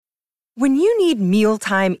When you need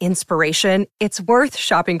mealtime inspiration, it's worth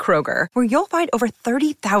shopping Kroger, where you'll find over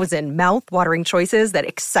 30,000 mouth-watering choices that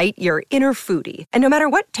excite your inner foodie. And no matter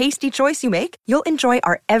what tasty choice you make, you'll enjoy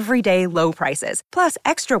our everyday low prices, plus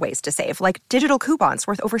extra ways to save, like digital coupons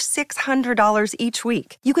worth over $600 each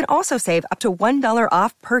week. You can also save up to $1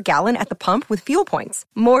 off per gallon at the pump with fuel points.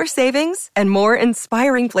 More savings and more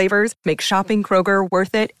inspiring flavors make shopping Kroger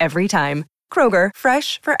worth it every time. Kroger,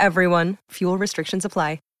 fresh for everyone. Fuel restrictions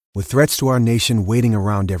apply. With threats to our nation waiting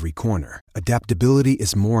around every corner, adaptability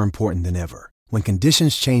is more important than ever. When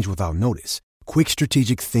conditions change without notice, quick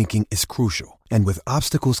strategic thinking is crucial. And with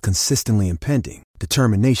obstacles consistently impending,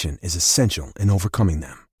 determination is essential in overcoming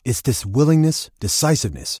them. It's this willingness,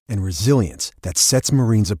 decisiveness, and resilience that sets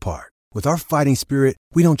Marines apart. With our fighting spirit,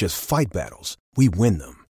 we don't just fight battles, we win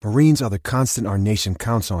them. Marines are the constant our nation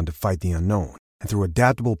counts on to fight the unknown. And through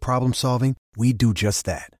adaptable problem solving, we do just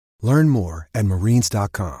that. Learn more at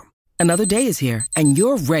marines.com. Another day is here, and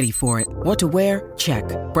you're ready for it. What to wear? Check.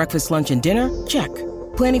 Breakfast, lunch, and dinner? Check.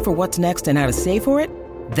 Planning for what's next and how to save for it?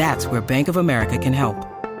 That's where Bank of America can help.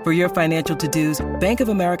 For your financial to-dos, Bank of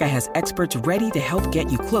America has experts ready to help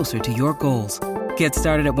get you closer to your goals. Get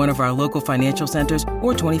started at one of our local financial centers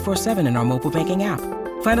or 24/7 in our mobile banking app.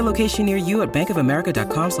 Find a location near you at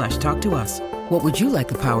bankofamerica.com/talktous. What would you like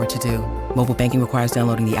the power to do? Mobile banking requires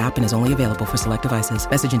downloading the app and is only available for select devices.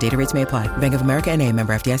 Message and data rates may apply. Bank of America N.A.,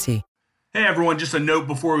 member FDIC. Hey everyone, just a note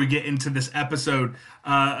before we get into this episode.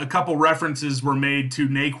 A couple references were made to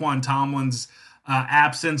Naquan Tomlin's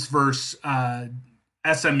absence versus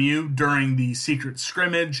SMU during the secret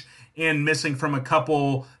scrimmage and missing from a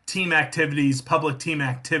couple team activities, public team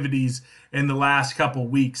activities in the last couple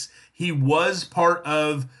weeks. He was part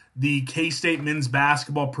of the K-State men's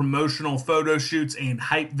basketball promotional photo shoots and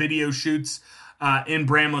hype video shoots in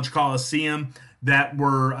Bramlage Coliseum that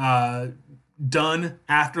were done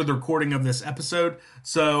after the recording of this episode.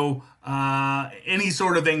 So any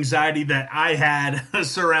sort of anxiety that I had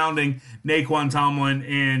surrounding Naquan Tomlin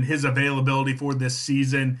and his availability for this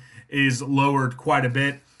season is lowered quite a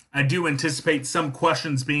bit. I do anticipate some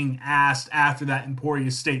questions being asked after that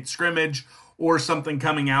Emporia State scrimmage or something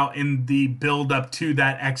coming out in the build-up to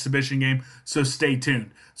that exhibition game, so stay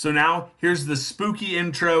tuned. So now, here's the spooky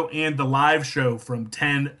intro and the live show from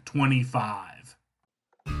 1025.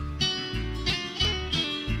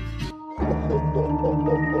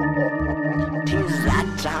 Tis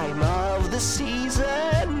that time of the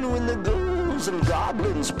season when the ghouls and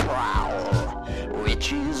goblins prowl.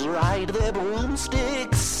 Witches ride their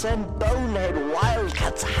broomsticks and bonehead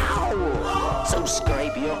wildcats howl. So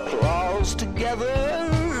scrape your claws together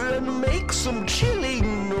and make some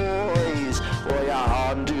chilling noise for your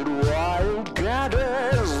haunted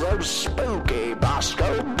wildcatters, those spooky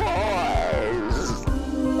Bosco boys.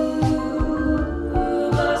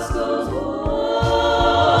 Bosco boys.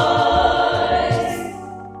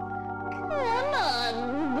 Come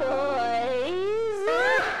on, boys.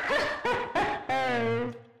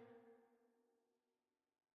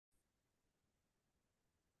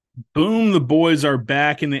 Boom, the boys are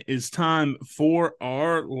back, and it is time for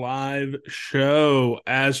our live show.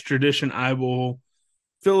 As tradition, I will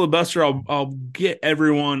filibuster. I'll get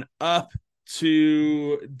everyone up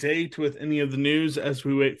to date with any of the news as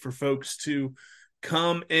we wait for folks to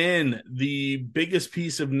come in. The biggest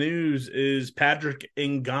piece of news is Patrick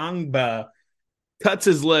Ngangba cuts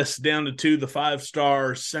his list down to 2. The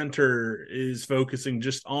 5-star center is focusing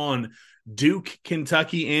just on Duke,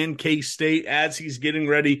 Kentucky, and K-State as he's getting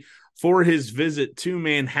ready for his visit to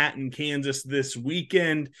Manhattan, Kansas this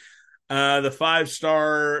weekend. The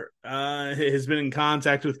 5-star has been in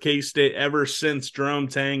contact with K-State ever since Jerome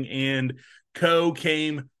Tang and co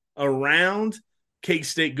came around.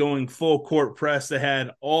 K-State going full court press. They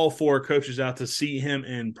had all 4 coaches out to see him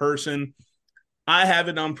in person. I have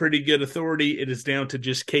it on pretty good authority. It is down to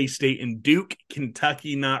just K-State and Duke.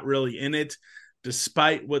 Kentucky not really in it.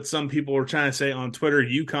 Despite what some people are trying to say on Twitter,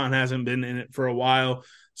 UConn hasn't been in it for a while.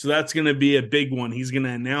 So that's going to be a big one. He's going to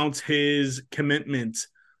announce his commitment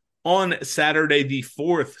on Saturday the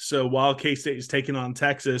 4th. So while K-State is taking on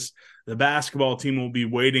Texas, the basketball team will be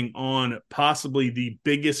waiting on possibly the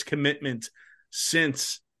biggest commitment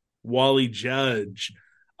since Wally Judge.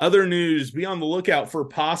 Other news, be on the lookout for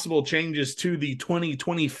possible changes to the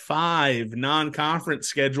 2025 non-conference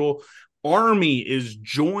schedule. Army is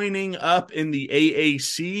joining up in the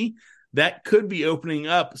AAC. That could be opening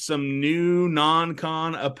up some new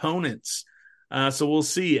non-con opponents. So we'll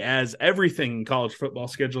see, as everything in college football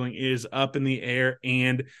scheduling is up in the air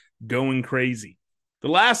and going crazy. The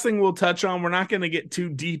last thing we'll touch on, we're not going to get too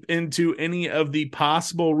deep into any of the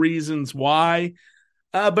possible reasons why,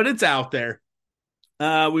 but it's out there.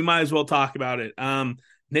 We might as well talk about it.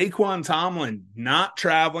 Naquan Tomlin not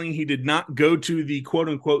traveling. He did not go to the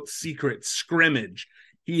quote-unquote secret scrimmage.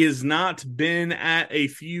 He has not been at a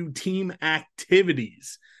few team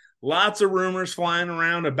activities. Lots of rumors flying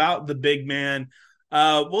around about the big man.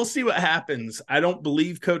 We'll see what happens. I don't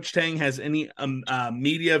believe Coach Tang has any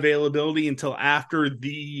media availability until after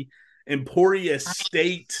the Emporia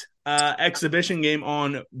State exhibition game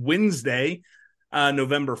on Wednesday,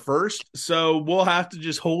 November 1st. So we'll have to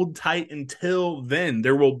just hold tight until then.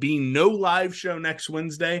 There will be no live show next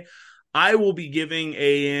Wednesday. I will be giving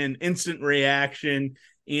an instant reaction,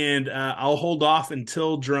 and I'll hold off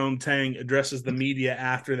until Jerome Tang addresses the media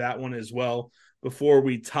after that one as well before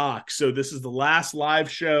we talk. So this is the last live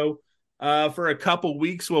show for a couple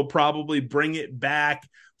weeks. We'll probably bring it back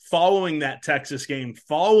following that Texas game,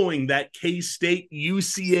 following that K-State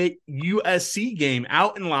USC game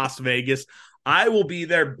out in Las Vegas. I will be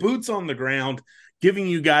there, boots on the ground, giving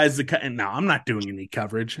you guys the cut. And no, I'm not doing any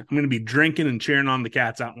coverage. I'm going to be drinking and cheering on the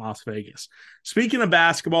Cats out in Las Vegas. Speaking of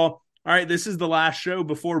basketball, all right, this is the last show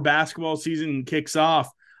before basketball season kicks off.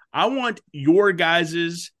 I want your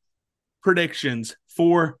guys' predictions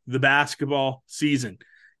for the basketball season.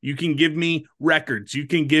 You can give me records. You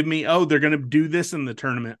can give me, they're going to do this in the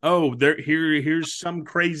tournament. Here's some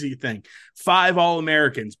crazy thing. 5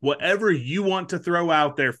 All-Americans. Whatever you want to throw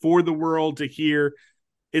out there for the world to hear,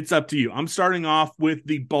 it's up to you. I'm starting off with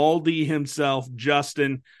the Baldy himself,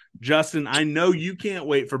 Justin. Justin, I know you can't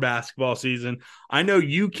wait for basketball season. I know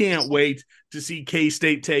you can't wait to see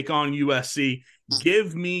K-State take on USC.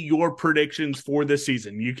 Give me your predictions for the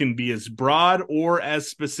season. You can be as broad or as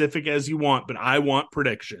specific as you want, but I want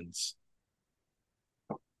predictions.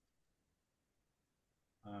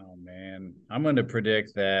 Oh, man. I'm going to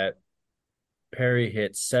predict that Perry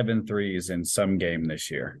hits 7 threes in some game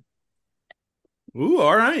this year. Ooh,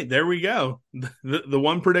 all right. There we go. The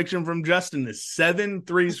one prediction from Justin is 7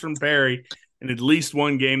 threes from Perry in at least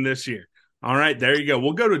one game this year. All right, there you go.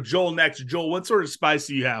 We'll go to Joel next. Joel, what sort of spice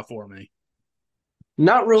do you have for me?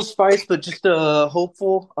 Not real spice, but just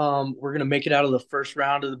hopeful. We're going to make it out of the first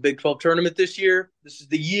round of the Big 12 tournament this year. This is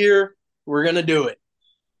the year we're going to do it.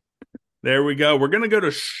 There we go. We're going to go to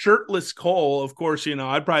shirtless Cole. Of course,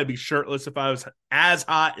 I'd probably be shirtless if I was as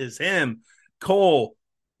hot as him. Cole,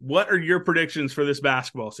 what are your predictions for this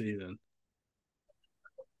basketball season?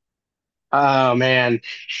 Oh, man.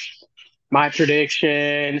 My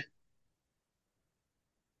prediction.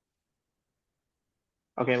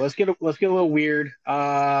 Okay, let's get a little weird.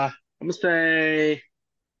 I'm gonna say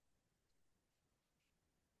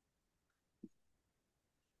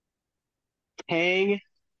Tang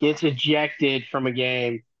gets ejected from a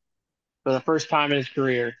game for the first time in his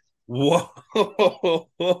career. Whoa.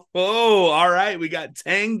 All right. We got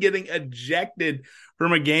Tang getting ejected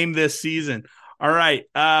from a game this season. All right.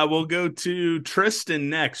 We'll go to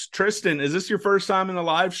Tristan next. Tristan, is this your first time in the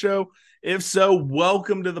live show? If so,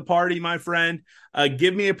 welcome to the party, my friend.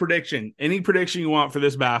 Give me a prediction. Any prediction you want for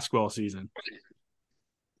this basketball season.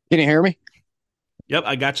 Can you hear me? Yep,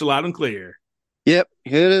 I got you loud and clear. Yep,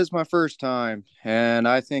 it is my first time, and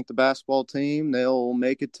I think the basketball team, they'll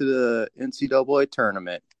make it to the NCAA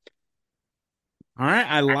tournament. All right,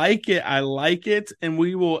 I like it. And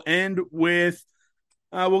we will end with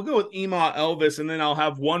we'll go with Ema Elvis, and then I'll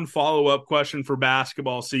have one follow-up question for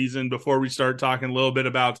basketball season before we start talking a little bit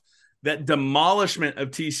about that demolishment of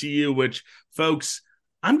TCU, which, folks,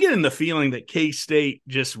 I'm getting the feeling that K-State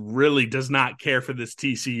just really does not care for this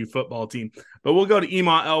TCU football team. But we'll go to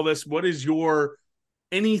Ema Elvis. What is your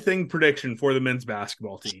anything prediction for the men's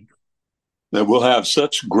basketball team? That we'll have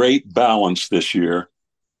such great balance this year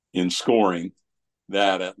in scoring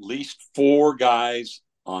that at least 4 guys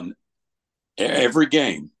on every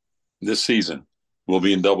game this season will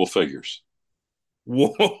be in double figures.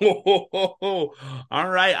 Whoa. All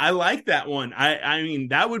right. I like that one. I mean,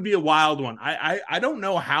 that would be a wild one. I don't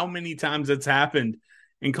know how many times it's happened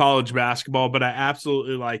in college basketball, but I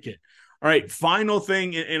absolutely like it. All right. Final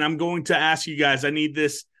thing, and I'm going to ask you guys, I need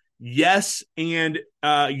this yes and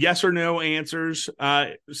yes or no answers.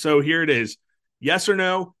 So here it is. Yes or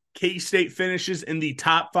no, K-State finishes in the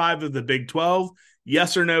top 5 of the Big 12.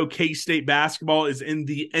 Yes or no, K-State basketball is in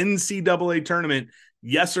the NCAA tournament.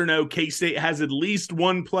 Yes or no, K-State has at least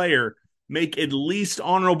one player make at least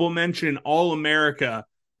honorable mention All-America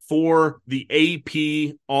for the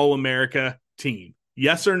AP All-America team.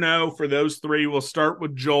 Yes or no for those 3. We'll start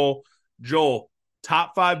with Joel. Joel,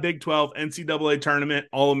 top 5 Big 12 NCAA tournament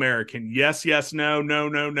All-American. Yes, no,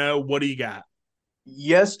 no. What do you got?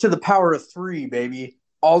 Yes to the power of 3, baby.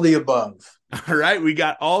 All the above. All right, we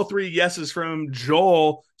got all three yeses from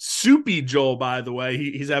Joel. Soupy Joel, by the way.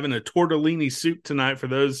 He's having a tortellini soup tonight for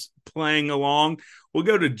those playing along. We'll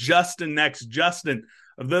go to Justin next. Justin,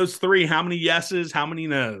 of those three, how many yeses, how many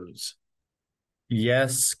nos?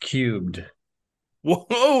 Yes, cubed.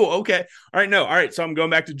 Whoa, okay. All right, no. All right, so I'm going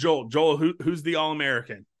back to Joel. Joel, who's the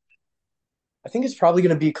All-American? I think it's probably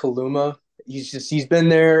going to be Kaluma. He's been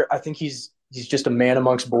there. I think he's just a man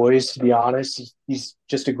amongst boys. To be honest, he's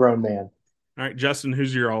just a grown man. All right, Justin,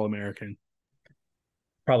 who's your All-American?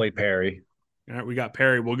 Probably Perry. All right, we got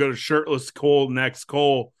Perry. We'll go to shirtless Cole next.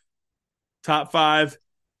 Cole, top 5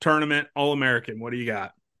 tournament All-American. What do you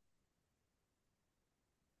got?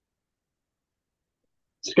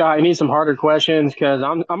 Scott, I need some harder questions because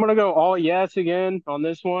I'm gonna go all yes again on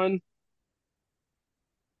this one.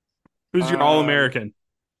 Who's your All-American?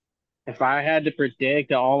 If I had to predict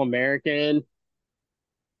the All American,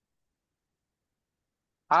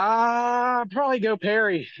 I'd probably go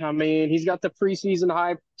Perry. I mean, he's got the preseason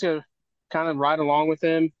hype to kind of ride along with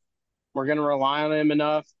him. We're gonna rely on him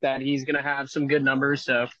enough that he's gonna have some good numbers.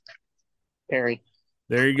 So, Perry.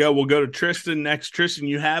 There you go. We'll go to Tristan next. Tristan,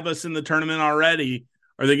 you have us in the tournament already.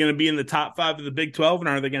 Are they going to be in the top 5 of the Big 12, and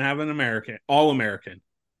are they going to have an American, All-American?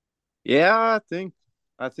 Yeah,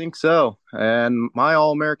 I think so. And my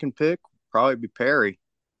All-American pick will probably be Perry.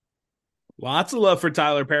 Lots of love for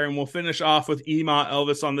Tyler Perry, and we'll finish off with Ema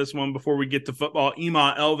Elvis on this one before we get to football.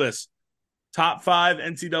 Ema Elvis, top 5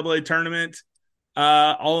 NCAA tournament,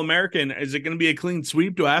 All-American. Is it going to be a clean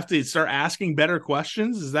sweep? Do I have to start asking better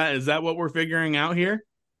questions? Is that what we're figuring out here?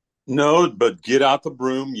 No, but get out the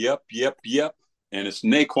broom. Yep. And it's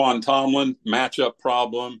Naquan Tomlin, matchup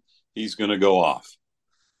problem. He's going to go off.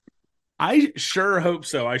 I sure hope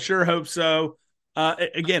so.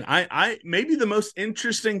 Again, I maybe the most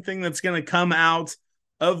interesting thing that's going to come out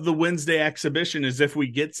of the Wednesday exhibition is if we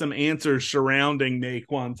get some answers surrounding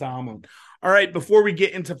Naquan Tomlin. All right, before we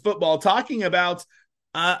get into football, talking about,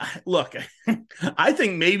 look, I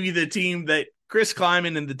think maybe the team that Chris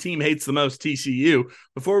Kleiman and the team hates the most, TCU.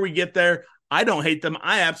 Before we get there, I don't hate them.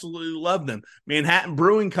 I absolutely love them. Manhattan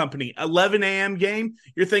Brewing Company, 11 a.m. game.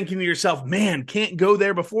 You're thinking to yourself, man, can't go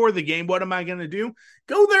there before the game. What am I going to do?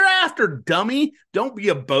 Go there after, dummy. Don't be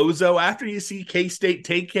a bozo after you see K-State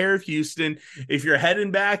take care of Houston. If you're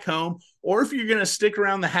heading back home, or if you're going to stick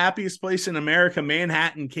around the happiest place in America,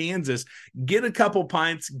 Manhattan, Kansas, get a couple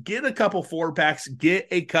pints, get a couple 4-packs, get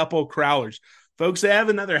a couple crowlers. Folks, they have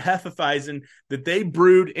another Hefeweizen that they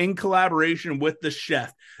brewed in collaboration with the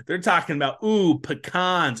chef. They're talking about,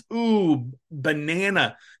 pecans,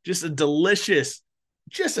 banana, just a delicious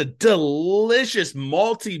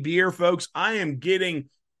malty beer, folks. I am getting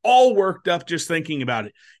all worked up just thinking about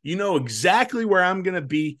it. You know exactly where I'm going to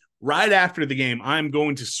be right after the game. I'm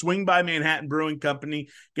going to swing by Manhattan Brewing Company,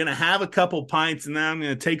 going to have a couple pints, and then I'm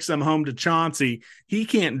going to take some home to Chauncey. He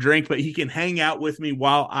can't drink, but he can hang out with me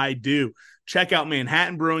while I do. Check out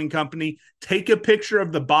Manhattan Brewing Company. Take a picture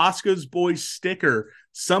of the Bosco's Boys sticker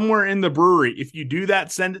somewhere in the brewery. If you do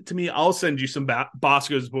that, send it to me. I'll send you some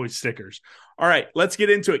Bosco's Boys stickers. All right, let's get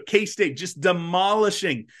into it. K-State just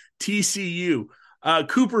demolishing TCU.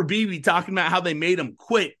 Cooper Beebe talking about how they made him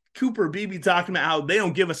quit. Cooper Beebe talking about how they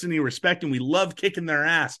don't give us any respect and we love kicking their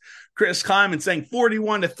ass. Chris Kleiman saying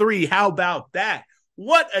 41-3. How about that?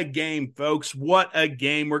 What a game, folks. What a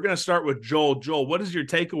game. We're going to start with Joel. Joel, what is your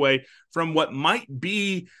takeaway from what might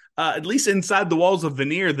be, at least inside the walls of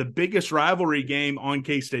Veneer, the biggest rivalry game on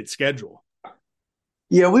K-State's schedule?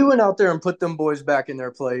 Yeah, we went out there and put them boys back in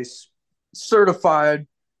their place. Certified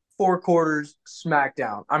 4 quarters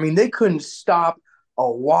smackdown. I mean, they couldn't stop a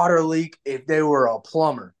water leak if they were a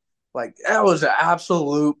plumber. Like, that was an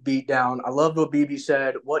absolute beatdown. I loved what BB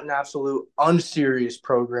said. What an absolute unserious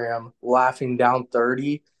program, laughing down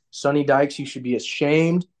 30. Sonny Dykes, you should be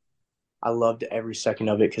ashamed. I loved every second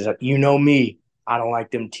of it because you know me. I don't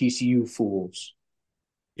like them TCU fools.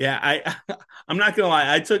 Yeah, I'm not going to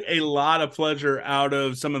lie. I took a lot of pleasure out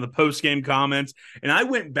of some of the post-game comments, and I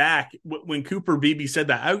went back when Cooper Beebe said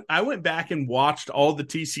that. I went back and watched all the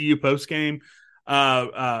TCU post-game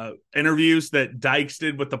interviews that Dykes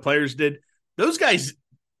did, what the players did. Those guys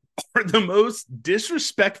are the most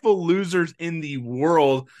disrespectful losers in the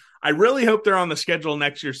world. I really hope they're on the schedule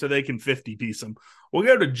next year so they can 50-piece them. We'll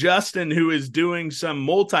go to Justin, who is doing some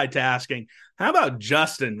multitasking. How about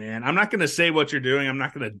Justin, man? I'm not going to say what you're doing. I'm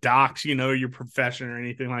not going to dox, your profession or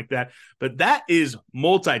anything like that. But that is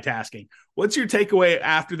multitasking. What's your takeaway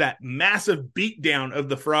after that massive beatdown of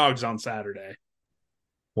the Frogs on Saturday?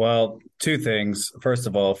 Well, 2 things. First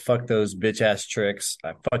of all, fuck those bitch-ass tricks.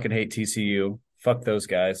 I fucking hate TCU. Fuck those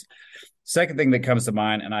guys. Second thing that comes to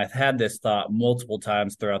mind, and I've had this thought multiple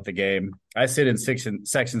times throughout the game. I sit in section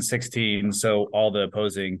 16, so all the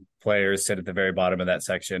opposing players sit at the very bottom of that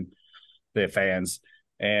section, the fans.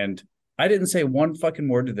 And I didn't say one fucking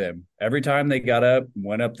word to them. Every time they got up,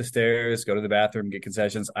 went up the stairs, go to the bathroom, get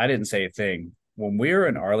concessions, I didn't say a thing. When we were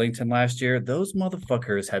in Arlington last year, those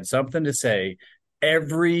motherfuckers had something to say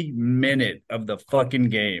every minute of the fucking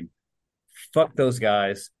game. Fuck those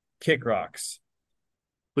guys. Kick rocks.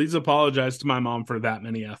 Please apologize to my mom for that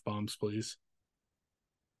many F-bombs, please.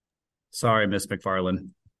 Sorry, Miss McFarland.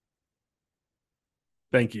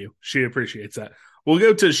 Thank you. She appreciates that. We'll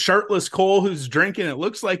go to Shirtless Cole, who's drinking. It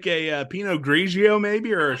looks like a Pinot Grigio,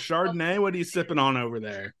 maybe, or a Chardonnay. What are you sipping on over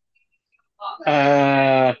there?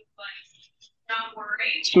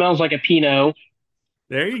 Smells like a Pinot.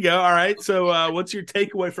 There you go. All right. So what's your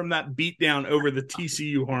takeaway from that beatdown over the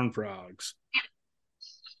TCU Horned Frogs?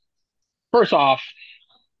 First off,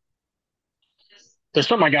 there's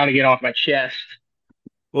something I got to get off my chest.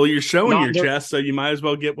 Well, you're showing your chest, so you might as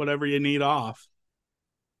well get whatever you need off.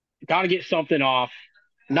 Got to get something off,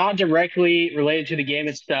 not directly related to the game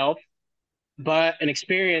itself, but an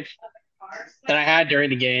experience that I had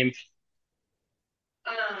during the game.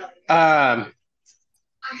 And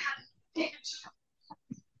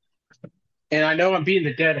I know I'm beating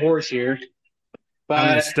the dead horse here, but I'm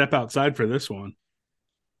going to step outside for this one.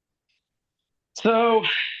 So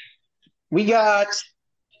we got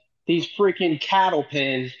these freaking cattle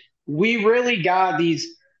pens. We really got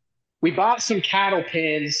these. We bought some cattle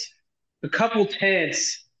pens, a couple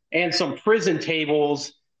tents, and some prison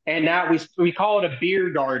tables, and now we call it a beer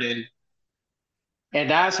garden. And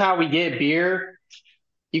that's how we get beer.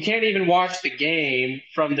 You can't even watch the game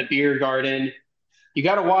from the beer garden. You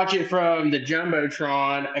got to watch it from the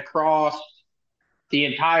Jumbotron across the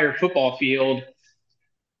entire football field.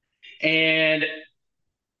 And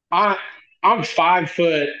I'm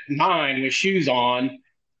 5'9" with shoes on.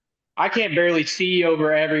 I can't barely see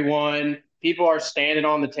over everyone. People are standing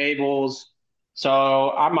on the tables.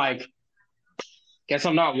 So I'm like, guess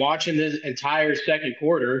I'm not watching this entire second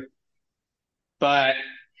quarter. But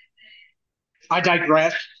I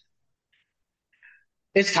digress.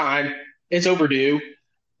 It's time. It's overdue.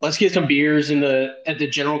 Let's get some beers at the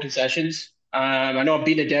general concessions. I know I'm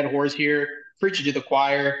beating a dead horse here, preaching to the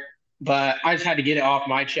choir, but I just had to get it off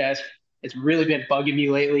my chest. It's really been bugging me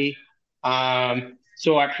lately.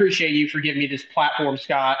 So I appreciate you for giving me this platform,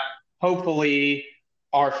 Scott. Hopefully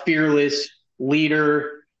our fearless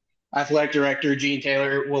leader, athletic director, Gene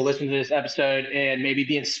Taylor, will listen to this episode and maybe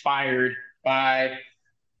be inspired by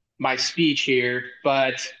my speech here.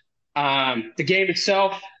 But the game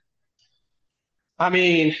itself, I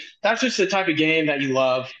mean, that's just the type of game that you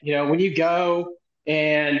love. You know, when you go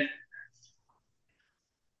and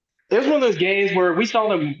it was one of those games where we saw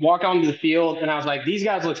them walk onto the field, and I was like, these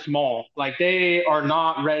guys look small. Like, they are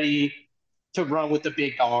not ready to run with the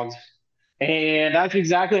big dogs. And that's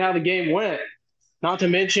exactly how the game went. Not to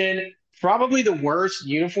mention, probably the worst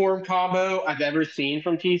uniform combo I've ever seen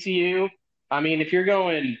from TCU. I mean, if you're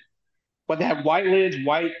going, they have white lids,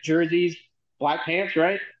 white jerseys, black pants,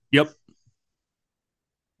 right? Yep.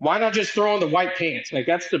 Why not just throw on the white pants? Like,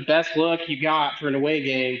 that's the best look you got for an away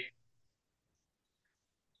game.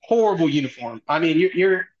 Horrible uniform. I mean,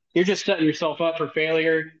 you're just setting yourself up for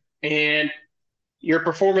failure, and your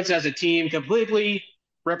performance as a team completely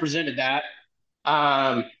represented that.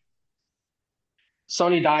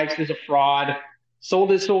 Sonny Dykes is a fraud, sold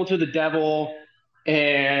his soul to the devil,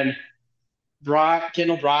 and brought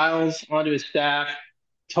Kendall Briles onto his staff.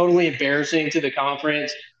 Totally embarrassing to the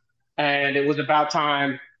conference, and it was about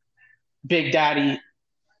time Big Daddy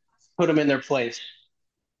put him in their place.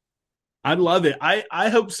 I love it. I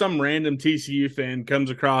hope some random TCU fan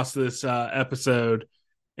comes across this episode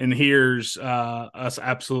and hears us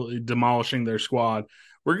absolutely demolishing their squad.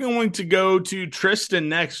 We're going to go to Tristan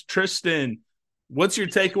next. Tristan, what's your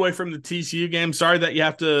takeaway from the TCU game? Sorry that you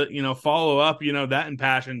have to, follow up, that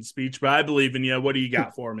impassioned speech, but I believe in you. What do you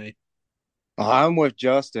got for me? I'm with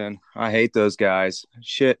Justin. I hate those guys.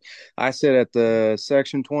 Shit. I sit at the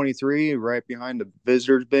section 23 right behind the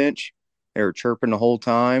visitors bench. They were chirping the whole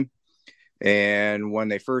time. And when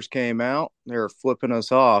they first came out, they were flipping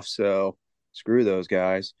us off. So screw those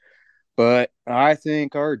guys. But I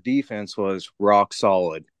think our defense was rock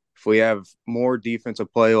solid. If we have more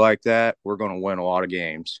defensive play like that, we're going to win a lot of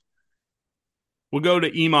games. We'll go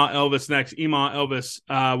to Ema Elvis next. Ema Elvis,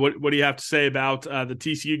 what do you have to say about the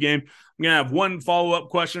TCU game? I'm going to have one follow-up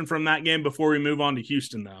question from that game before we move on to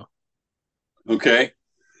Houston, though. Okay.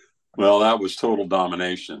 Well, that was total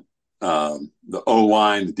domination. The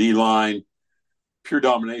O-line, the D-line, pure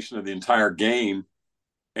domination of the entire game.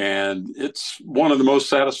 And it's one of the most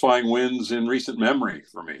satisfying wins in recent memory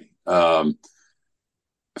for me. From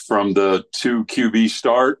the 2 QB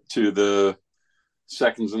start to the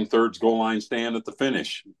seconds and thirds goal line stand at the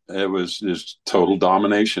finish, it was just total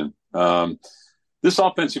domination. This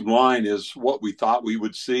offensive line is what we thought we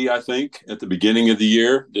would see, I think, at the beginning of the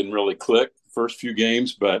year. Didn't really click the first few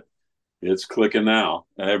games, but it's clicking now.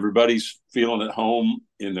 Everybody's feeling at home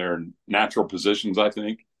in their natural positions, I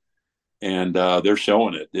think, and they're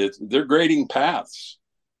showing it. They're grading paths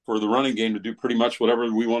for the running game to do pretty much whatever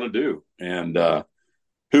we want to do. And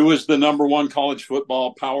who is the number one college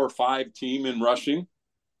football Power 5 team in rushing?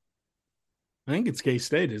 I think it's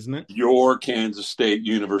K-State, isn't it? Your Kansas State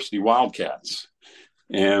University Wildcats.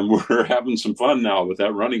 And we're having some fun now with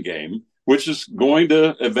that running game, which is going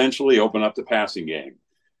to eventually open up the passing game.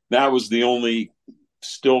 That was the only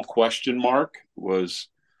still question mark, was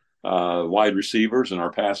wide receivers in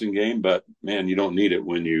our passing game. But, man, you don't need it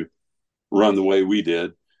when you run the way we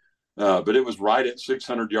did. But it was right at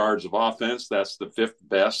 600 yards of offense. That's the 5th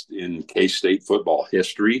best in K-State football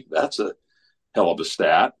history. That's a hell of a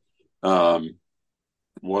stat.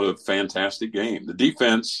 What a fantastic game. The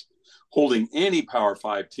defense holding any Power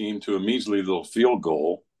 5 team to a measly little field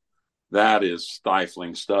goal, that is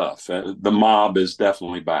stifling stuff. The mob is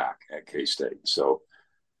definitely back at K-State. So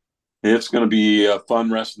it's going to be a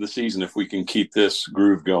fun rest of the season if we can keep this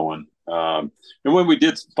groove going. And when we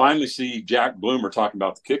did finally see Jack Bloomer talking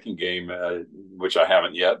about the kicking game, which I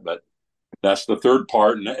haven't yet, but that's the third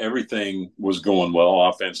part, and everything was going well,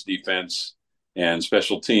 offense, defense, and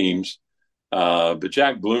special teams. But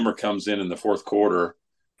Jack Bloomer comes in the fourth quarter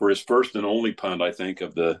for his first and only punt, I think,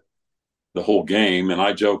 of the whole game. And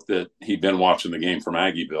I joked that he'd been watching the game from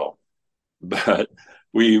Aggieville. But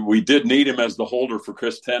we did need him as the holder for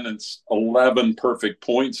Chris Tennant's 11 perfect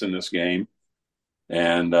points in this game.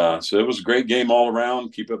 And so it was a great game all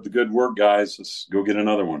around. Keep up the good work, guys. Let's go get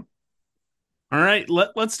another one. All right,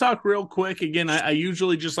 let's talk real quick. Again, I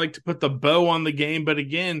usually just like to put the bow on the game. But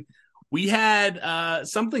again, we had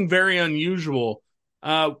something very unusual.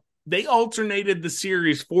 They alternated the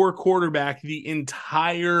series for quarterback the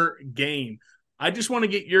entire game. I just want to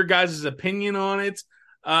get your guys' opinion on it,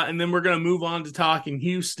 and then we're going to move on to talking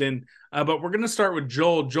Houston. But we're going to start with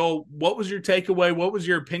Joel. Joel, what was your takeaway? What was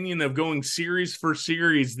your opinion of going series for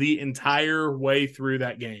series the entire way through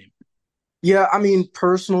that game? Yeah, I mean,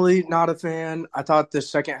 personally, not a fan. I thought the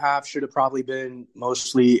second half should have probably been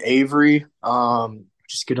mostly Avery,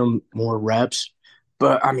 just get him more reps.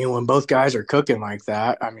 But, I mean, when both guys are cooking like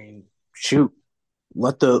that, I mean, shoot,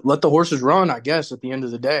 let the horses run, I guess, at the end of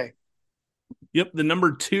the day. Yep, the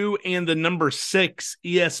number 2 and the number 6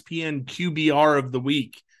 ESPN QBR of the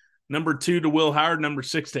week. Number 2 to Will Howard, number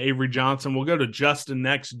 6 to Avery Johnson. We'll go to Justin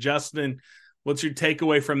next. Justin, what's your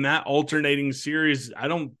takeaway from that alternating series? I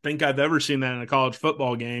don't think I've ever seen that in a college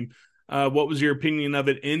football game. What was your opinion of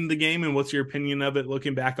it in the game, and what's your opinion of it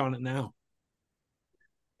looking back on it now?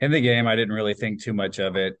 In the game, I didn't really think too much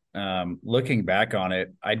of it. Looking back on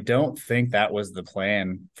it, I don't think that was the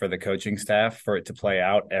plan for the coaching staff, for it to play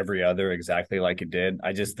out every other exactly like it did.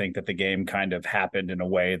 I just think that the game kind of happened in a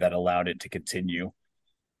way that allowed it to continue.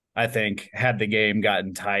 I think had the game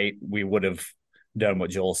gotten tight, we would have done what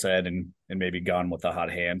Joel said and maybe gone with a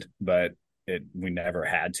hot hand, but we never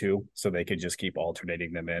had to, so they could just keep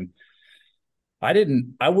alternating them in.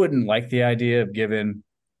 I wouldn't like the idea of giving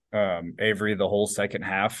Avery the whole second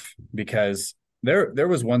half, because there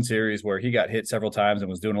was one series where he got hit several times and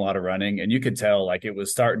was doing a lot of running, and you could tell like it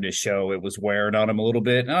was starting to show, it was wearing on him a little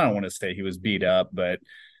bit. And I don't want to say he was beat up, but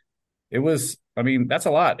it was, I mean, that's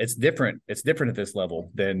a lot. It's different. It's different at this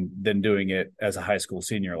level than doing it as a high school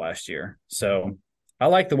senior last year. So I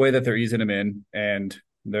like the way that they're easing him in, and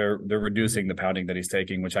they're reducing the pounding that he's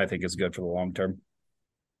taking, which I think is good for the long term.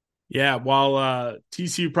 Yeah, while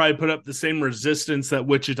TCU probably put up the same resistance that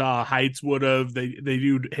Wichita Heights would have, they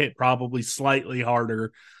do hit probably slightly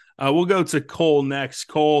harder. We'll go to Cole next.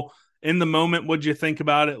 Cole, in the moment, what'd you think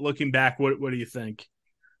about it? Looking back, what do you think?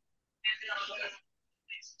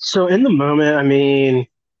 So in the moment, I mean,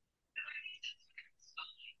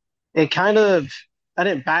 it kind of, I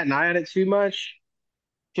didn't bat an eye at it too much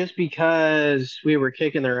just because we were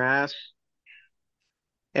kicking their ass.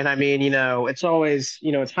 And I mean, it's always,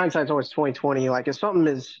 it's hindsight's always 2020. Like if something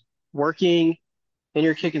is working and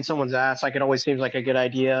you're kicking someone's ass, like it always seems like a good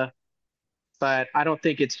idea. But I don't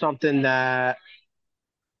think it's something that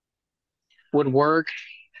would work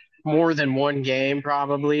more than one game,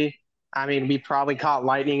 probably. I mean, we probably caught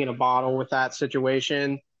lightning in a bottle with that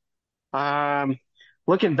situation.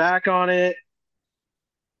 Looking back on it,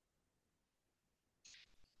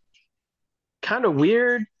 kind of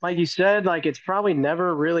weird. Like you said, like it's probably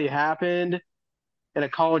never really happened in a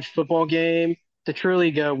college football game to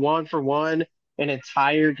truly go 1-for-1 an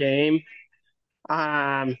entire game.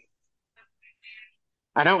 Um,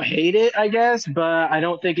 I don't hate it, I guess, but I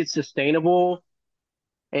don't think it's sustainable.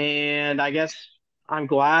 And I guess I'm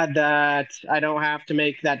glad that I don't have to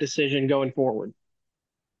make that decision going forward.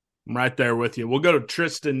 I'm right there with you. We'll go to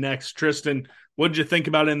Tristan next. Tristan, what did you think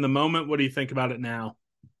about it in the moment? What do you think about it now?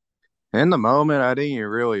 In the moment, I didn't even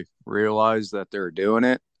really realize that they're doing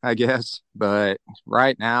it, I guess. But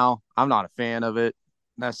right now, I'm not a fan of it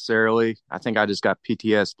necessarily. I think I just got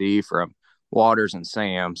PTSD from Waters and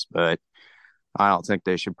Sam's, but I don't think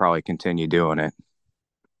they should probably continue doing it.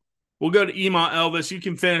 We'll go to Ema Elvis. You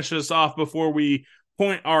can finish this off before we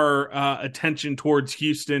point our attention towards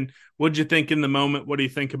Houston. What'd you think in the moment? What do you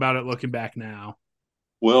think about it looking back now?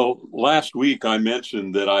 Well, last week I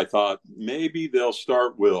mentioned that I thought maybe they'll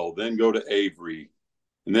start Will, then go to Avery,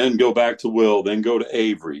 and then go back to Will, then go to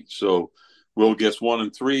Avery. So Will gets 1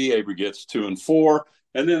 and 3, Avery gets 2 and 4,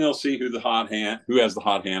 and then they'll see who has the hot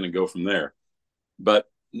hand, and go from there. But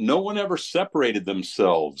no one ever separated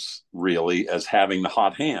themselves really as having the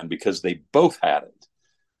hot hand because they both had it.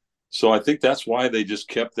 So I think that's why they just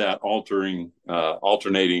kept that alternating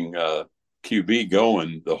QB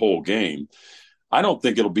going the whole game. I don't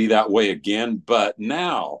think it'll be that way again, but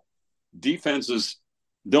now defenses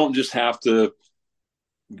don't just have to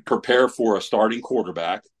prepare for a starting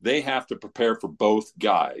quarterback. They have to prepare for both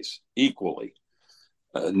guys equally,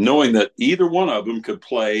 knowing that either one of them could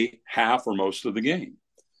play half or most of the game,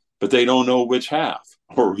 but they don't know which half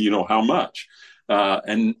or, how much.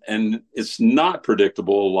 And it's not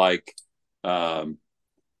predictable like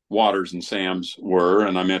Waters and Sam's were,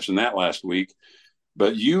 and I mentioned that last week.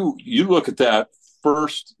 But you look at that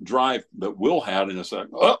first drive that Will had, and it's like,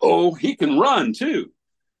 uh-oh, he can run too.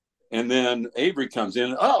 And then Avery comes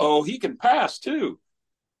in, uh-oh, he can pass too.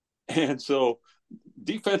 And so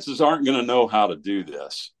defenses aren't going to know how to do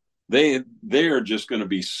this. They're just going to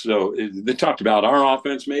be they talked about our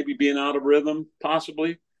offense maybe being out of rhythm,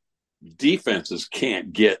 possibly. Defenses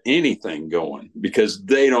can't get anything going because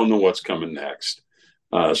they don't know what's coming next.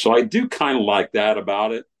 So I do kind of like that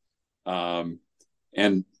about it.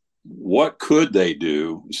 And what could they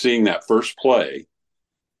do, seeing that first play,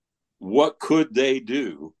 what could they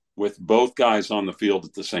do with both guys on the field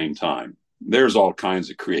at the same time? There's all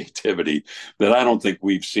kinds of creativity that I don't think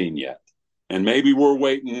we've seen yet. And maybe we're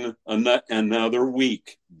waiting another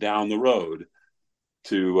week down the road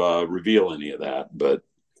to reveal any of that. But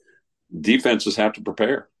defenses have to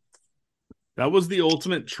prepare. That was the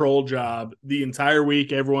ultimate troll job. The entire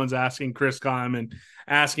week, everyone's asking Chris Kleiman,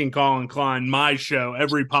 asking Colin Klein, my show,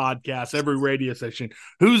 every podcast, every radio station,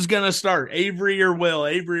 who's going to start, Avery or Will,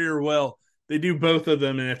 Avery or Will. They do both of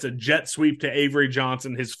them, and it's a jet sweep to Avery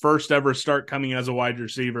Johnson, his first ever start coming as a wide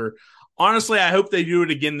receiver. Honestly, I hope they do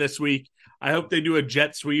it again this week. I hope they do a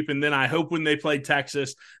jet sweep, and then I hope when they play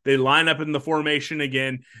Texas, they line up in the formation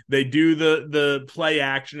again. They do the play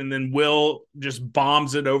action, and then Will just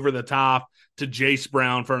bombs it over the top to Jace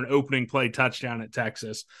Brown for an opening play touchdown at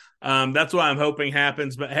Texas. That's what I'm hoping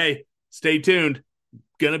happens. But, hey, stay tuned.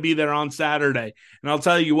 Going to be there on Saturday. And I'll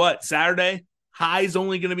tell you what, Saturday, high's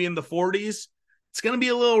only going to be in the 40s. It's going to be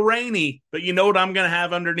a little rainy, but you know what I'm going to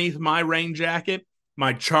have underneath my rain jacket?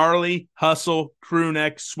 My Charlie Hustle crew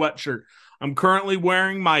neck sweatshirt. I'm currently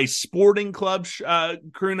wearing my Sporting Club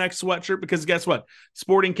crew neck sweatshirt because guess what?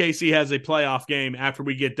 Sporting KC has a playoff game after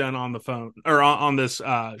we get done on the phone or on this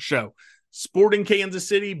show. Sporting Kansas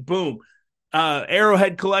City, boom.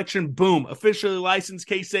 Arrowhead Collection, boom. Officially licensed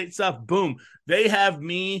K-State stuff, boom. They have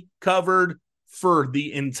me covered for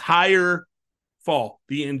the entire fall,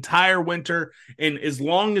 the entire winter, and as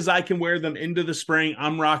long as I can wear them into the spring,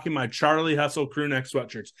 I'm rocking my Charlie Hustle crew neck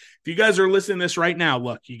sweatshirts. If you guys are listening to this right now,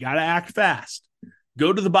 look, you got to act fast.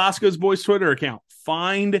 Go to the Bosco's Boys Twitter account,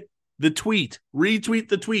 find the tweet, retweet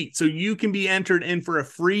the tweet so you can be entered in for a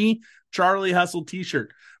free Charlie Hustle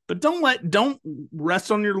t-shirt. But don't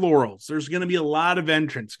rest on your laurels. There's going to be a lot of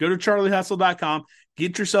entrants. Go to charliehustle.com,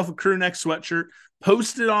 get yourself a crew neck sweatshirt,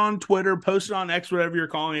 post it on Twitter, post it on X, whatever you're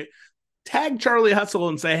calling it. Tag Charlie Hustle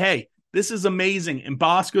and say, hey, this is amazing. And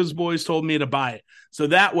Bosco's Boys told me to buy it. So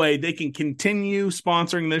that way they can continue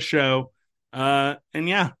sponsoring this show. And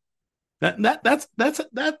yeah, that's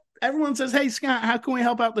everyone says, hey, Scott, how can we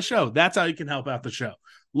help out the show? That's how you can help out the show.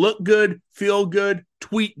 Look good, feel good,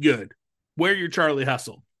 tweet good. Wear your Charlie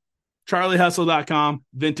Hustle. charliehustle.com,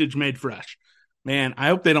 vintage made fresh. Man, I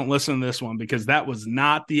hope they don't listen to this one because that was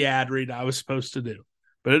not the ad read I was supposed to do.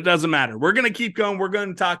 But it doesn't matter. We're going to keep going. We're going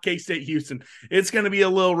to talk K-State Houston. It's going to be a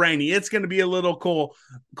little rainy. It's going to be a little cold.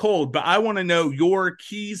 But I want to know your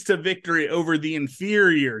keys to victory over the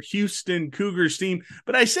inferior Houston Cougars team.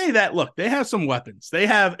 But I say that, look, they have some weapons. They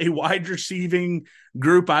have a wide receiving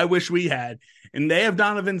group I wish we had. And they have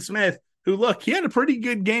Donovan Smith, who, look, he had a pretty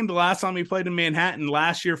good game the last time he played in Manhattan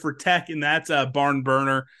last year for Tech, and that's a barn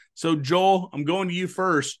burner. So, Joel, I'm going to you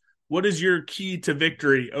first. What is your key to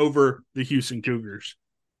victory over the Houston Cougars?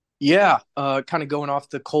 Yeah, kind of going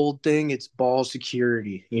off the cold thing, it's ball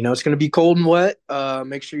security. It's going to be cold and wet.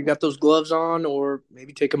 Make sure you got those gloves on, or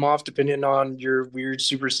maybe take them off depending on your weird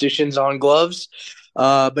superstitions on gloves.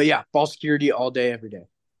 But yeah, ball security all day, every day.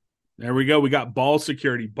 There we go. We got ball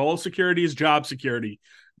security. Ball security is job security.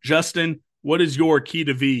 Justin, what is your key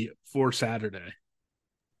to V for Saturday?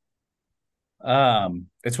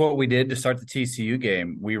 It's what we did to start the TCU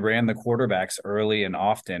game. We ran the quarterbacks early and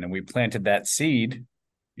often, and we planted that seed,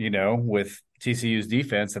 with TCU's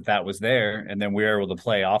defense that was there. And then we were able to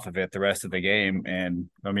play off of it the rest of the game. And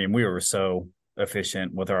I mean, we were so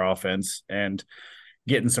efficient with our offense and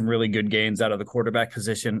getting some really good gains out of the quarterback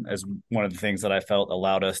position as one of the things that I felt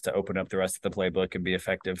allowed us to open up the rest of the playbook and be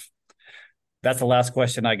effective. That's the last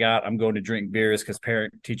question I got. I'm going to drink beers because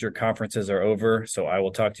parent-teacher conferences are over. So I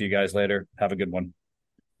will talk to you guys later. Have a good one.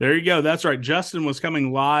 There you go. That's right. Justin was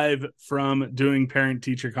coming live from doing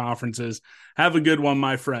parent-teacher conferences. Have a good one,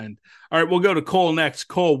 my friend. All right, we'll go to Cole next.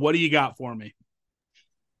 Cole, what do you got for me?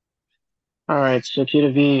 All right, so Q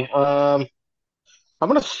to V. I'm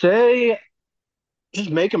going to say just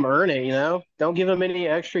make them earn it, Don't give them any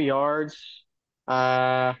extra yards. It's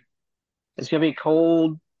going to be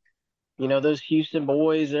cold. Those Houston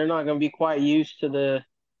boys, they're not going to be quite used to the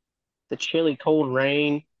chilly, cold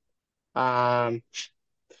rain.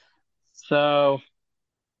 So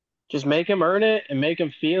just make them earn it and make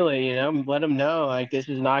them feel it, let them know like this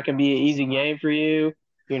is not going to be an easy game for you.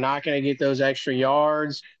 You're not going to get those extra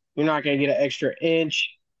yards. You're not going to get an extra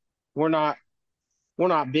inch. We're not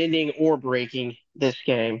bending or breaking this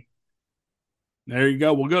game. There you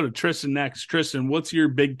go. We'll go to Tristan next. Tristan, what's your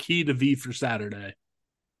big key to V for Saturday?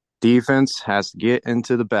 Defense has to get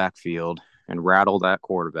into the backfield and rattle that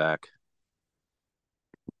quarterback.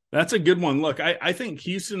 That's a good one. Look, I think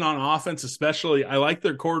Houston on offense especially, I like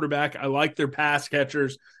their quarterback. I like their pass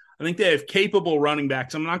catchers. I think they have capable running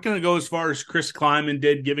backs. I'm not going to go as far as Chris Kleiman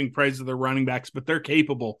did giving praise to their running backs, but they're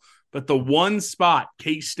capable. But the one spot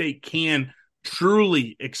K-State can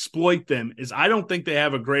truly exploit them is I don't think they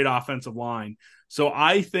have a great offensive line. So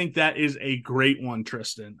I think that is a great one,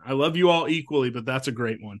 Tristan. I love you all equally, but that's a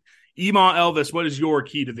great one. Ema Elvis, what is your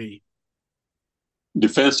key to V?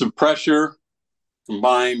 Defensive pressure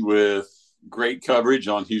combined with great coverage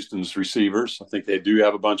on Houston's receivers. I think they do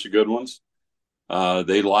have a bunch of good ones.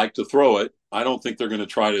 They like to throw it. I don't think they're going to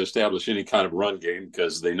try to establish any kind of run game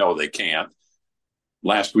because they know they can't.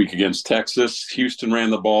 Last week against Texas, Houston ran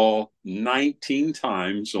the ball 19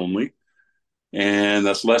 times only, and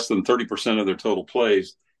that's less than 30% of their total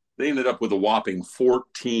plays. They ended up with a whopping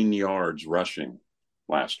 14 yards rushing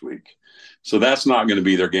last week. So that's not going to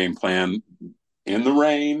be their game plan. In the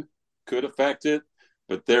rain could affect it,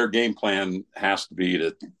 but their game plan has to be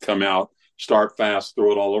to come out, start fast,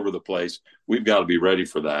 throw it all over the place. We've got to be ready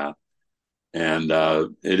for that. And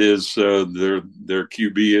it is their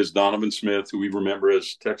QB is Donovan Smith, who we remember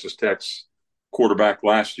as Texas Tech's quarterback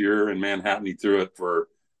last year in Manhattan. He threw it for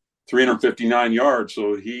 359 yards,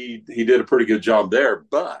 so he did a pretty good job there.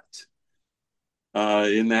 But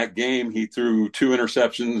in that game, he threw 2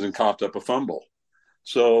 interceptions and coughed up a fumble.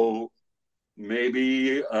 So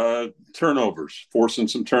maybe turnovers, forcing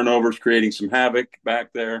some turnovers, creating some havoc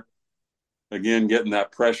back there. Again, getting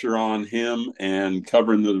that pressure on him and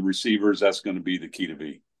covering the receivers, that's going to be the key to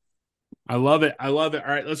V. I love it. I love it.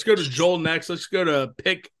 All right, let's go to Joel next. Let's go to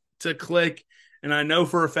Pick to Click. And I know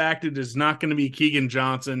for a fact it is not going to be Keegan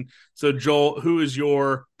Johnson. So, Joel, who is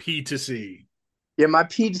your P to C? Yeah, my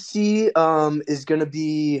P to C is going to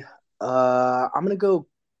be I'm going to go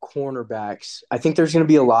cornerbacks. I think there's going to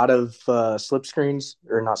be a lot of slip screens,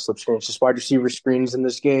 or not slip screens, just wide receiver screens in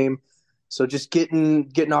this game. So just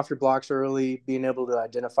getting off your blocks early, being able to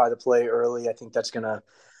identify the play early, I think that's going to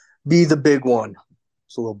be the big one.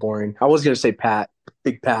 It's a little boring. I was going to say Pat,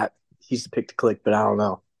 Big Pat. He's the pick to click, but I don't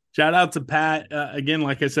know. Shout out to Pat. Again,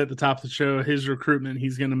 like I said at the top of the show, his recruitment,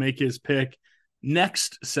 he's going to make his pick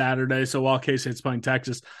next Saturday. So while K-State's playing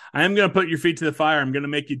Texas, I am going to put your feet to the fire. I'm going to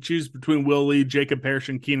make you choose between Will Lee, Jacob Parrish,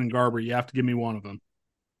 and Keenan Garber. You have to give me one of them.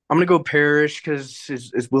 I'm going to go Parrish because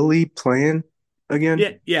is Will Lee playing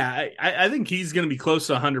again? Yeah. I think he's going to be close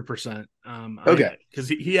to 100%. Okay. Because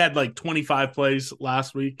he had like 25 plays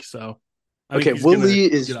last week. So I think Okay, he's going to Willie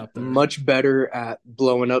get is up there. much better at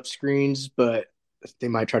blowing up screens, but they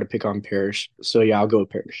might try to pick on Parrish. So, yeah, I'll go with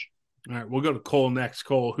Parrish. All right, we'll go to Cole next.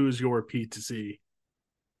 Cole, who's your P to C?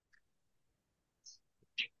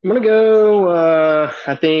 I'm gonna go.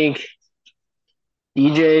 I think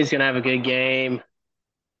DJ is gonna have a good game.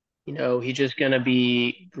 He's just gonna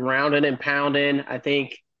be grounding and pounding. I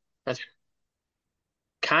think that's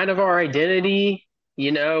kind of our identity.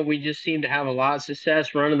 We just seem to have a lot of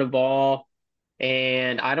success running the ball,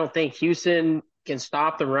 and I don't think Houston can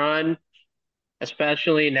stop the run,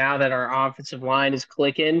 especially now that our offensive line is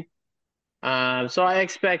clicking. So I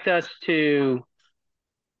expect us to.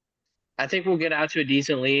 I think we'll get out to a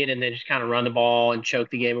decent lead and then just kind of run the ball and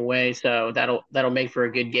choke the game away. So that'll make for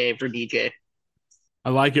a good game for DJ.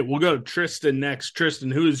 I like it. We'll go to Tristan next.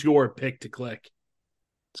 Tristan, who is your pick to click?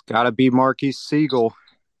 It's got to be Marquise Siegel.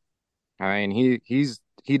 I mean,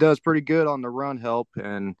 he does pretty good on the run help,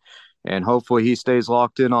 and hopefully he stays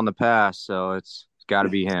locked in on the pass. So it's got to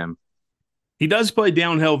be him. He does play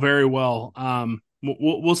downhill very well.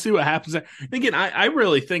 We'll see what happens there. Again, I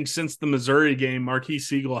really think since the Missouri game, Marquise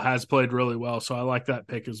Siegel has played really well, so I like that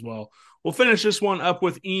pick as well. We'll finish this one up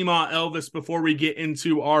with Ema Elvis before we get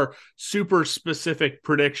into our super specific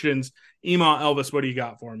predictions. Ema Elvis, what do you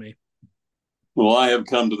got for me? Well, I have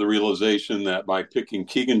come to the realization that by picking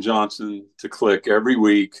Keegan Johnson to click every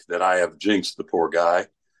week that I have jinxed the poor guy.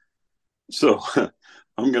 So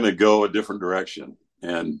I'm going to go a different direction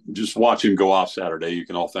and just watch him go off Saturday. You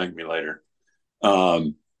can all thank me later.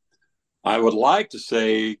 I would like to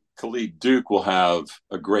say Khalid Duke will have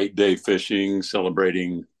a great day fishing,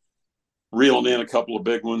 celebrating, reeling in a couple of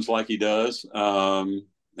big ones like he does, and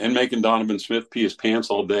making Donovan Smith pee his pants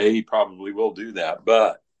all day. He probably will do that.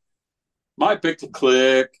 But my pick to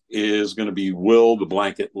click is going to be Will the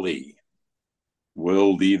Blanket Lee.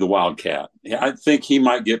 Will Lee the Wildcat. I think he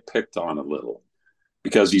might get picked on a little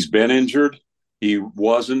because he's been injured. He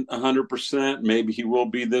wasn't 100%. Maybe he will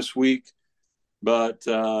be this week. But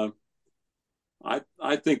I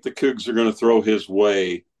think the Cougs are going to throw his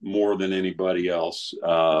way more than anybody else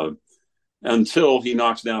until he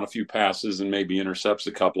knocks down a few passes and maybe intercepts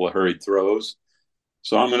a couple of hurried throws.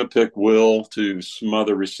 So I'm going to pick Will to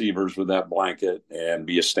smother receivers with that blanket and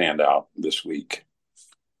be a standout this week.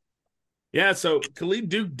 Yeah, so Khalid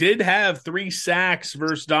Duke did have 3 sacks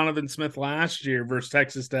versus Donovan Smith last year versus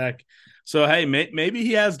Texas Tech. So, hey, maybe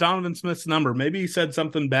he has Donovan Smith's number. Maybe he said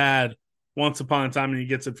something bad once upon a time and he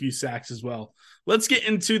gets a few sacks as well. Let's get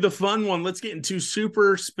into the fun one. Let's get into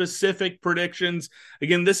super specific predictions.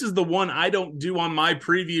 Again, this is the one I don't do on my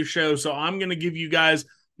preview show, so I'm going to give you guys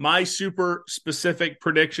my super specific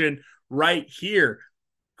prediction right here.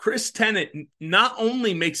 Chris Tennant not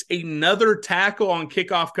only makes another tackle on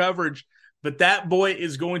kickoff coverage, but that boy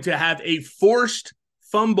is going to have a forced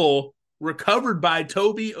fumble recovered by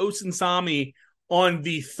Toby Osinsami on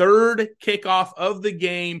the 3rd kickoff of the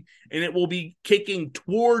game, and it will be kicking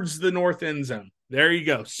towards the north end zone. There you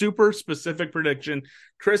go. Super specific prediction.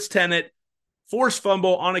 Chris Tennant, forced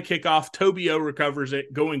fumble on a kickoff. Toby O recovers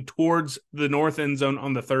it, going towards the north end zone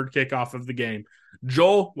on the 3rd kickoff of the game.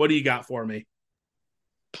 Joel, what do you got for me?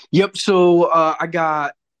 Yep, so I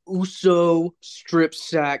got Uso strip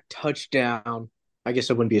sack touchdown. I guess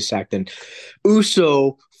it wouldn't be a sack then.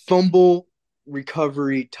 Uso fumble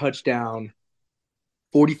recovery touchdown.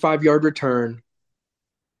 45-yard return,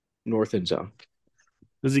 north end zone.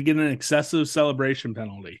 Does he get an excessive celebration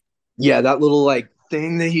penalty? Yeah, that little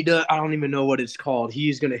thing that he does. I don't even know what it's called.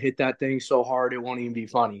 He's gonna hit that thing so hard it won't even be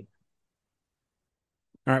funny.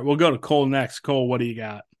 All right, we'll go to Cole next. Cole, what do you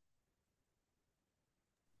got?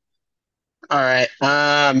 All right.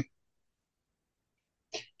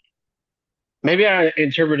 Maybe I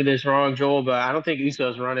interpreted this wrong, Joel, but I don't think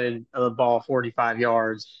Uso's running the ball 45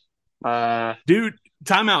 yards. Dude,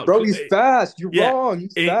 timeout. Bro, he's fast. You're wrong.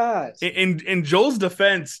 He's fast. In Joel's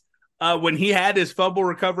defense, when he had his fumble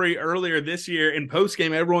recovery earlier this year in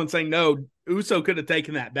postgame, everyone's saying, no, Uso could have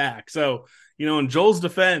taken that back. So, in Joel's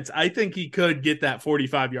defense, I think he could get that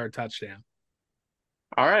 45-yard touchdown.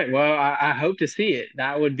 All right. Well, I hope to see it.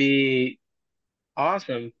 That would be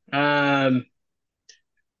awesome.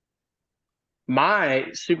 My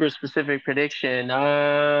super specific prediction,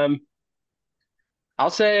 I'll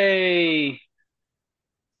say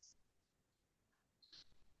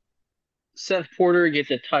Seth Porter gets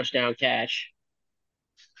a touchdown catch.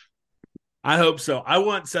 I hope so. I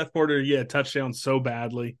want Seth Porter to get a touchdown so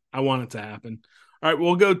badly. I want it to happen. All right,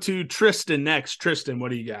 we'll go to Tristan next. Tristan,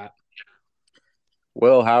 what do you got?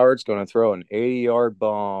 Will Howard's going to throw an 80-yard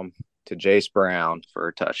bomb to Jace Brown for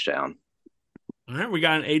a touchdown. All right, we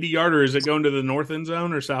got an 80-yarder. Is it going to the north end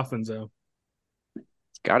zone or south end zone?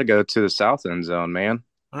 Got to go to the south end zone, man.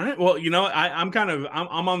 All right. Well,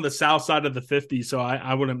 I'm on the south side of the 50, so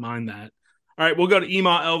I wouldn't mind that. All right, we'll go to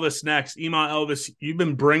Ema Elvis next. Ema Elvis, you've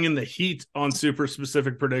been bringing the heat on super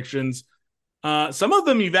specific predictions. Some of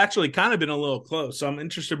them you've actually kind of been a little close, so I'm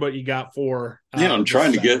interested what you got for. I'm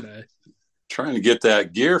trying to get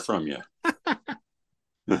that gear from you.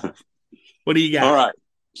 What do you got? All right.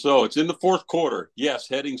 So it's in the fourth quarter. Yes,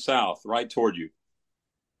 heading south, right toward you.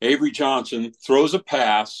 Avery Johnson throws a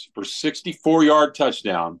pass for 64-yard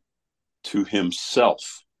touchdown to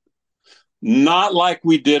himself. Not like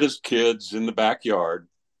we did as kids in the backyard,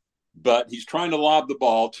 but he's trying to lob the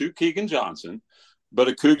ball to Keegan Johnson, but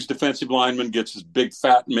a Cougs defensive lineman gets his big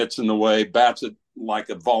fat mitts in the way, bats it like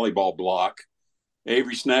a volleyball block.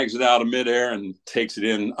 Avery snags it out of midair and takes it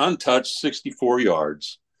in untouched 64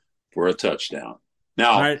 yards for a touchdown.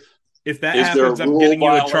 Now, all right, if that happens, I'm getting you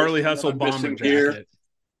a Charlie Hustle bomber jacket.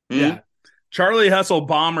 Yeah. Charlie Hustle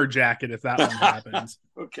bomber jacket if that one happens.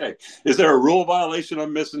 Okay. Is there a rule violation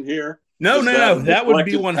I'm missing here? No. That would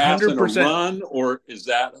be 100%. Run, or is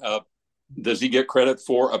that does he get credit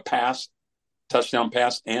for a touchdown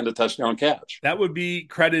pass and a touchdown catch? That would be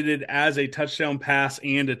credited as a touchdown pass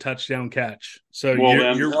and a touchdown catch. So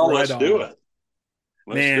you're right let's on. Do it.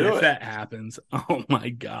 If that happens, oh my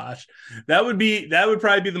gosh, that would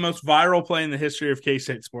probably be the most viral play in the history of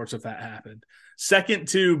K-State sports if that happened. Second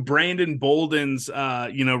to Brandon Bolden's,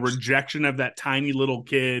 rejection of that tiny little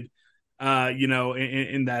kid,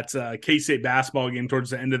 in that K-State basketball game towards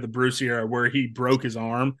the end of the Bruce era where he broke his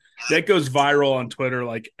arm. That goes viral on Twitter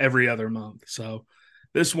like every other month. So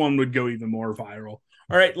this one would go even more viral.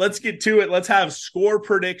 All right, let's get to it. Let's have score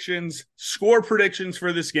predictions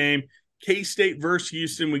for this game. K-State versus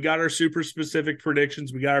Houston. We got our super specific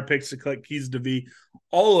predictions. We got our picks to collect keys to V.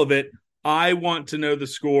 All of it. I want to know the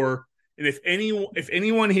score. And if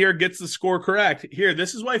anyone here gets the score correct,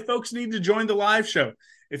 this is why folks need to join the live show.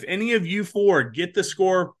 If any of you four get the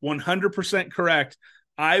score 100% correct,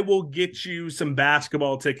 I will get you some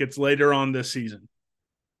basketball tickets later on this season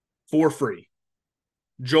for free.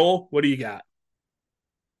 Joel, what do you got?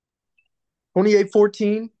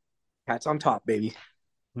 28-14. Cats on top, baby.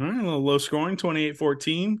 All right, a little low scoring,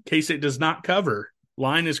 28-14. K-State does not cover.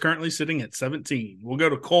 Line is currently sitting at 17. We'll go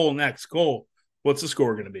to Cole next. Cole, what's the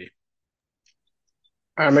score going to be?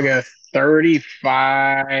 I'm going to go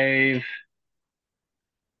 35-13.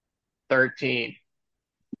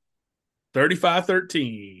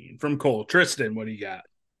 35-13 from Cole. Tristan, what do you got?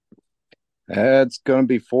 That's going to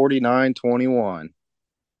be 49-21.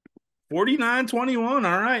 49-21.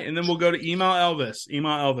 All right. And then we'll go to Email Elvis.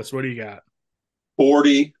 Email Elvis, what do you got?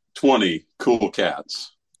 40-20 Cool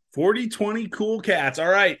Cats. 40-20 Cool Cats. All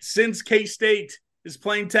right. Since K-State is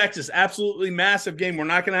playing Texas, absolutely massive game. We're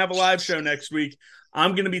not going to have a live show next week.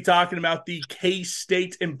 I'm going to be talking about the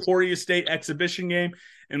K-State Emporia State exhibition game,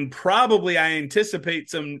 and probably I anticipate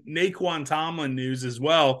some Naquan Tomlin news as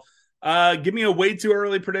well. Give me a way too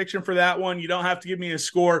early prediction for that one. You don't have to give me a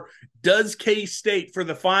score. Does K-State, for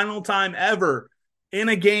the final time ever in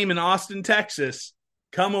a game in Austin, Texas,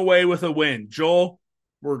 come away with a win? Joel,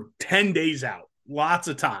 we're 10 days out. Lots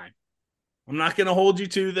of time. I'm not going to hold you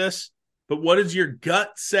to this, but what does your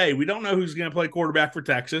gut say? We don't know who's going to play quarterback for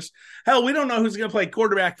Texas. Hell, we don't know who's going to play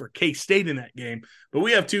quarterback for K-State in that game, but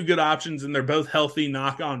we have two good options, and they're both healthy,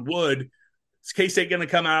 knock on wood. Is K-State going to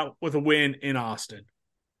come out with a win in Austin?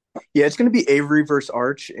 Yeah, it's going to be Avery versus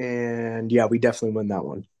Arch, and yeah, we definitely win that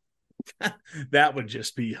one. That would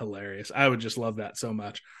just be hilarious. I would just love that so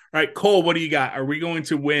much. All right, Cole, what do you got? Are we going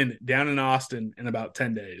to win down in Austin in about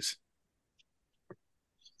 10 days?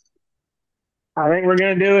 I think we're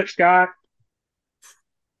going to do it, Scott.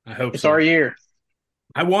 I hope it's our year.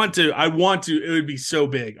 I want to. It would be so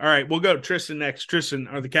big. All right, we'll go Tristan next. Tristan,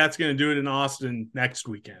 are the Cats going to do it in Austin next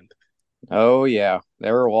weekend? Oh, yeah.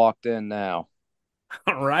 They were locked in now.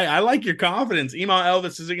 All right. I like your confidence. Email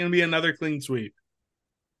Elvis, is it going to be another clean sweep?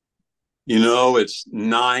 It's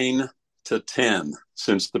 9-10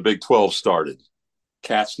 since the Big 12 started.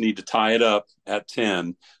 Cats need to tie it up at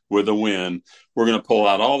 10 with a win. We're going to pull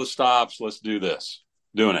out all the stops. Let's do this.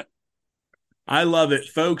 Doing it. I love it,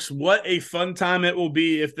 folks. What a fun time it will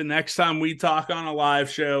be if the next time we talk on a live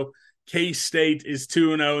show, K-State is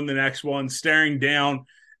 2-0 in the next one, staring down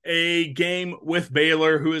a game with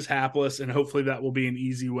Baylor, who is hapless, and hopefully that will be an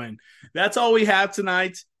easy win. That's all we have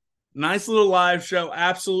tonight. Nice little live show.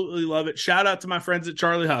 Absolutely love it. Shout out to my friends at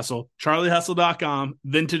Charlie Hustle, charliehustle.com,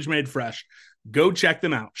 vintage made fresh. Go check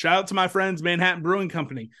them out. Shout out to my friends, Manhattan Brewing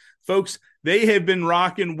Company. Folks, they have been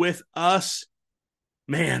rocking with us.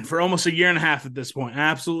 man, for almost a year and a half at this point. I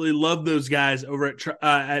absolutely love those guys over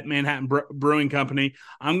at Manhattan Brewing Company.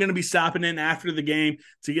 I'm going to be stopping in after the game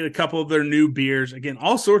to get a couple of their new beers. Again,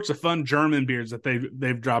 all sorts of fun German beers that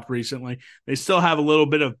they've dropped recently. They still have a little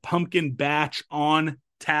bit of pumpkin batch on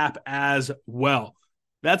tap as well.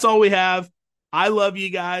 That's all we have. I love you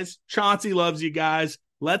guys. Chauncey loves you guys.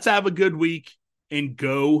 Let's have a good week and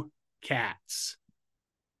go Cats.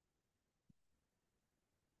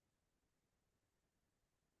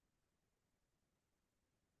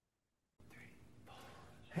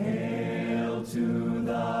 Hail to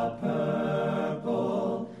the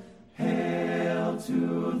purple, hail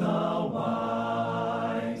to the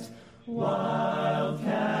white,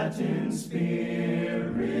 wildcat in spirit,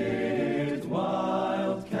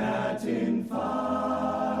 wildcat in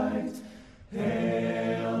fight.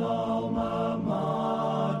 Hail alma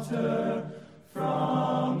mater,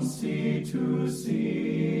 from sea to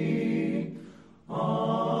sea,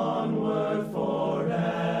 onward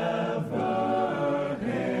forever.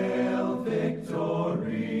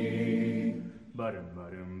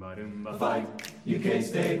 Fight, UK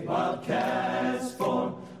State Wildcats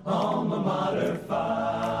form, alma mater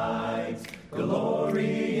fight.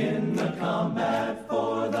 Glory in the combat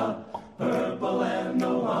for the purple and the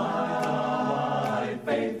white.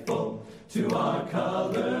 Faithful to our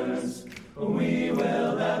colors, we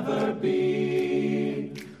will ever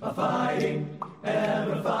be. Fighting,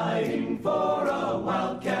 ever fighting for a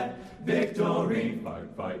Wildcat victory. Fight,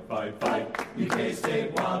 fight, fight, fight. UK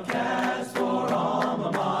State Wildcats for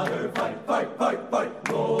alma mater. Fight, fight, fight, fight.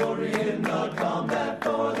 Glory in the combat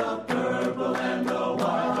for the purple and the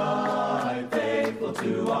white. Faithful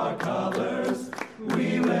to our colors,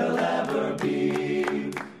 we will ever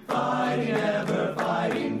be. Fighting, ever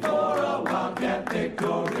fighting for a Wildcat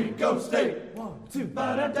victory. Go State! 1, 2,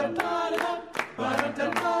 ba-da-da-da-da,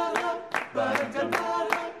 ba-da-da-da-da,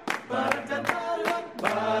 ba-da-da-da-da,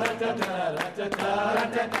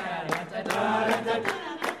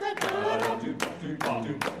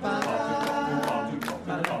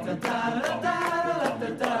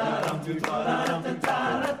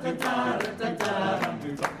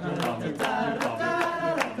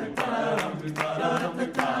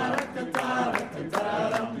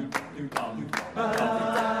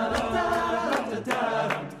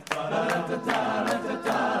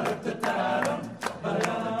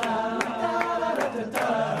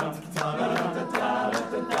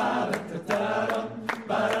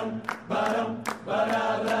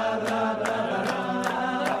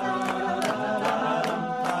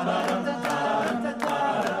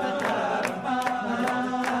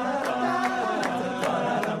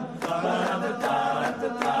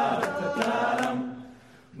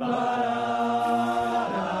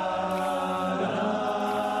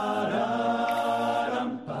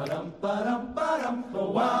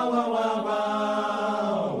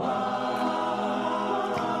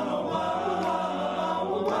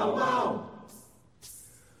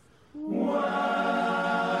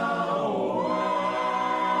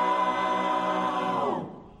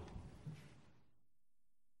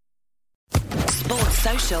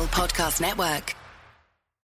 Social Podcast Network.